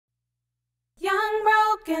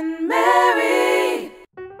and Mary.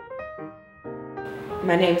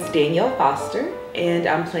 My name is Danielle Foster, and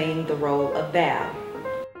I'm playing the role of Val.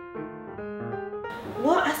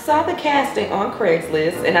 Well, I saw the casting on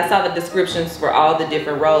Craigslist, and I saw the descriptions for all the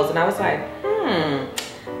different roles, and I was like,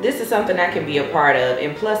 this is something I can be a part of.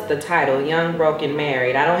 And plus the title, Young, Broke, and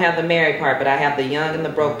Married. I don't have the married part, but I have the young and the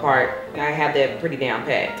broke part. I have that pretty down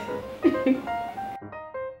packed.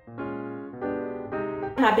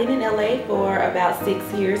 I've been in LA for about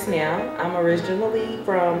 6 years now. I'm originally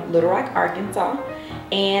from Little Rock, Arkansas,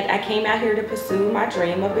 and I came out here to pursue my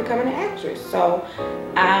dream of becoming an actress. So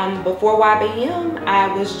before YBM,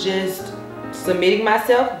 I was just submitting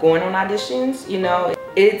myself, going on auditions, you know.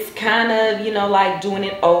 It's kind of, you know, like doing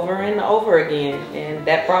it over and over again, and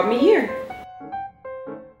that brought me here.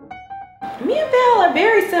 Me and Val are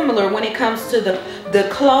very similar when it comes to the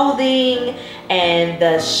clothing and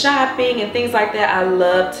the shopping and things like that. I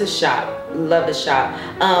love to shop. Love to shop.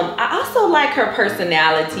 I also like her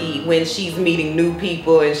personality when she's meeting new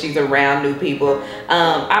people and she's around new people.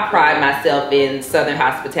 I pride myself in Southern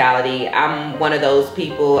hospitality. I'm one of those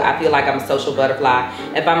people. I feel like I'm a social butterfly.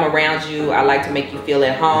 If I'm around you, I like to make you feel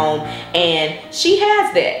at home. And she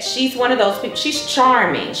has that. She's one of those people. She's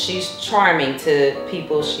charming. She's charming to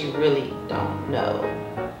people she really don't know.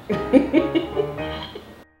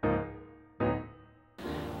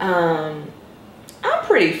 I'm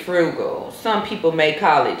pretty frugal. Some people may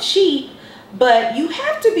call it cheap, but you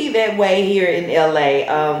have to be that way here in LA.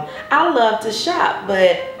 I love to shop,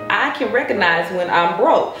 but I can recognize when I'm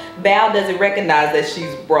broke. Val doesn't recognize that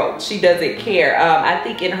she's broke. She doesn't care. I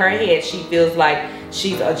think in her head she feels like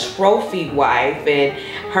she's a trophy wife and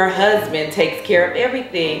her husband takes care of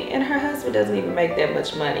everything, and her husband doesn't even make that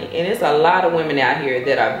much money. And there's a lot of women out here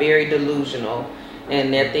that are very delusional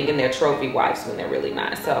and they're thinking they're trophy wives when they're really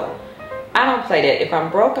not. So I don't play that. If I'm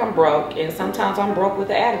broke, I'm broke, and sometimes I'm broke with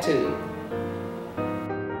an attitude.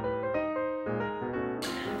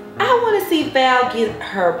 I want to see Val get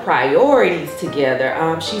her priorities together.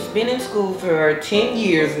 She's been in school for 10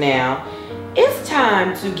 years now. It's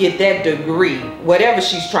time to get that degree, whatever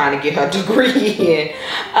she's trying to get her degree in.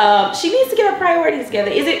 She needs to get her priorities together.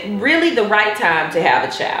 Is it really the right time to have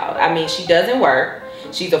a child? I mean, she doesn't work.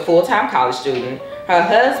 She's a full-time college student. Her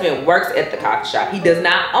husband works at the coffee shop. He does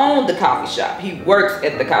not own the coffee shop. He works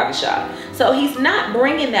at the coffee shop. So he's not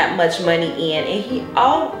bringing that much money in, and he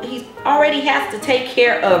already has to take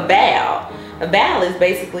care of Val. Val is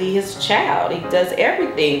basically his child. He does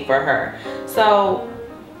everything for her. So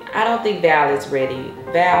I don't think Val is ready.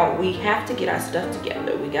 Val, we have to get our stuff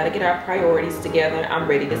together. We got to get our priorities together. I'm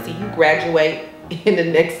ready to see you graduate in the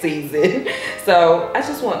next season. So I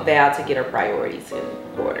just want Val to get her priorities in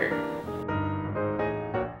order.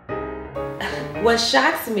 What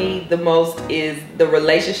shocks me the most is the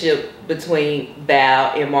relationship between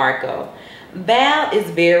Val and Marco. Val is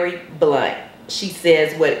very blunt. She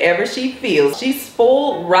says whatever she feels. She's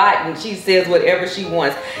spoiled rotten. She says whatever she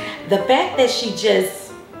wants. The fact that she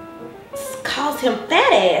just calls him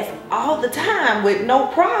fat ass all the time with no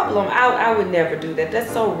problem, I would never do that.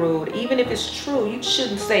 That's so rude. Even if it's true, you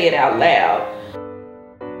shouldn't say it out loud.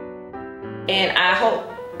 And I hope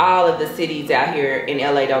all of the cities out here in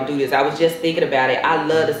LA don't do this. I was just thinking about it. I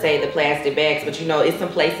love to say the plastic bags, but you know, it's some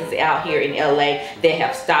places out here in LA that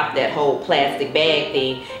have stopped that whole plastic bag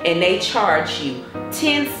thing, and they charge you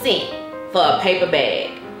 10 cents for a paper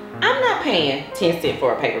bag. I'm not paying 10 cents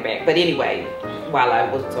for a paper bag, but anyway, while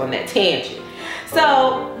I was on that tangent.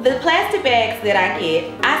 So the plastic bags that I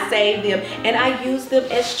get, I save them and I use them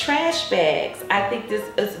as trash bags. I think this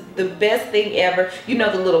is the best thing ever. You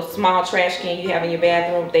know, the little small trash can you have in your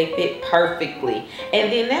bathroom, they fit perfectly.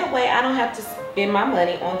 And then that way I don't have to spend my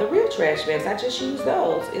money on the real trash bags. I just use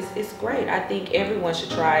those. It's great. I think everyone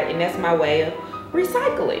should try it, and that's my way of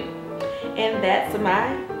recycling. And that's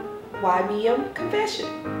my YBM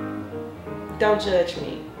confession. Don't judge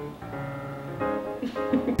me.